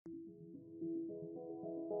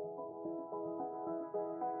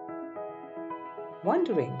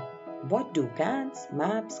Wondering, what do Gant's,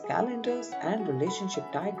 maps, calendars, and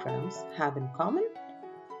relationship diagrams have in common?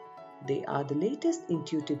 They are the latest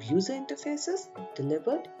intuitive user interfaces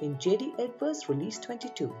delivered in J.D. Edwards Release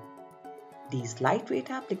 22. These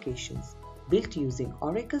lightweight applications, built using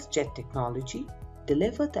Oracle's JET technology,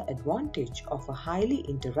 deliver the advantage of a highly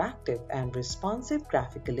interactive and responsive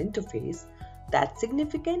graphical interface that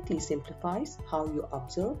significantly simplifies how you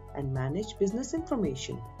observe and manage business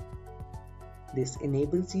information. This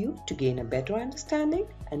enables you to gain a better understanding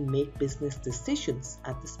and make business decisions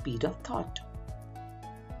at the speed of thought.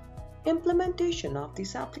 Implementation of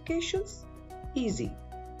these applications? Easy.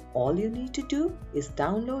 All you need to do is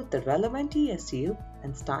download the relevant ESU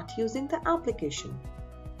and start using the application.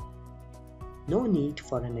 No need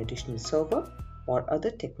for an additional server or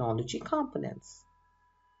other technology components.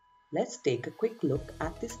 Let's take a quick look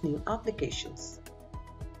at these new applications.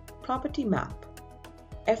 Property Map.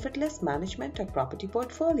 Effortless management of property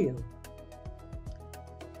portfolio.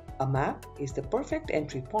 A map is the perfect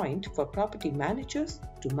entry point for property managers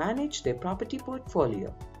to manage their property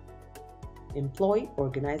portfolio. Employee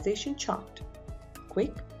organization chart.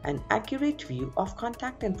 Quick and accurate view of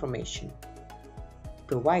contact information.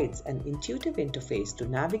 Provides an intuitive interface to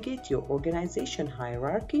navigate your organization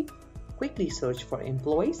hierarchy, quickly search for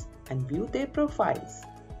employees, and view their profiles.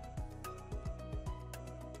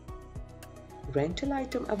 Rental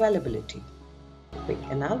item availability. Quick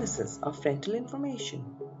analysis of rental information.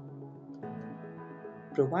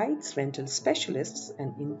 Provides rental specialists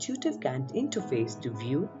an intuitive Gantt interface to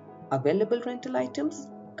view available rental items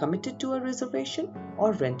committed to a reservation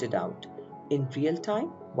or rented out in real time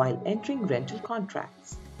while entering rental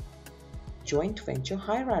contracts. Joint venture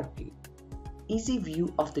hierarchy. Easy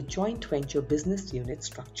view of the joint venture business unit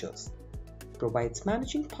structures. Provides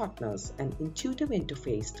managing partners an intuitive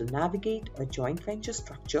interface to navigate a joint venture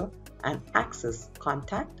structure and access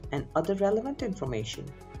contact and other relevant information.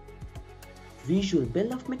 Visual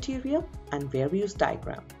bill of material and various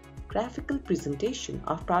diagram. Graphical presentation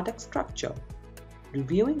of product structure.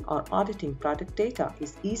 Reviewing or auditing product data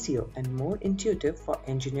is easier and more intuitive for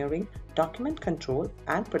engineering, document control,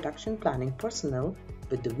 and production planning personnel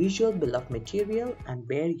with the visual bill of material and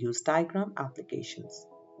where use diagram applications.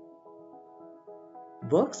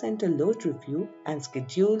 Work center load review and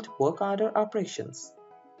scheduled work order operations.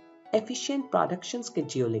 Efficient production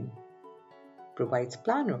scheduling. Provides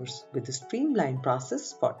planners with a streamlined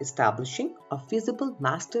process for establishing a feasible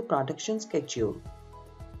master production schedule.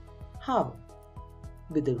 How?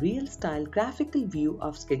 With a real-style graphical view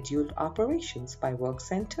of scheduled operations by work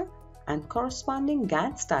center and corresponding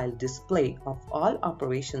Gantt-style display of all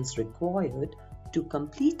operations required to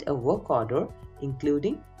complete a work order,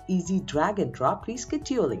 including easy drag-and-drop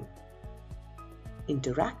rescheduling.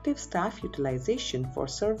 Interactive staff utilization for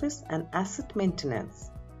service and asset maintenance.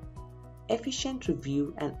 Efficient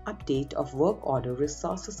review and update of work order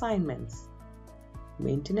resource assignments.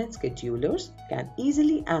 Maintenance schedulers can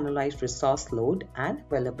easily analyze resource load and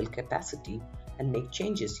available capacity and make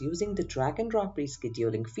changes using the drag-and-drop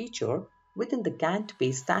rescheduling feature within the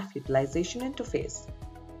Gantt-based staff utilization interface.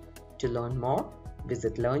 To learn more,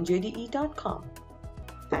 visit learnjde.com.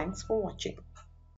 Thanks for watching.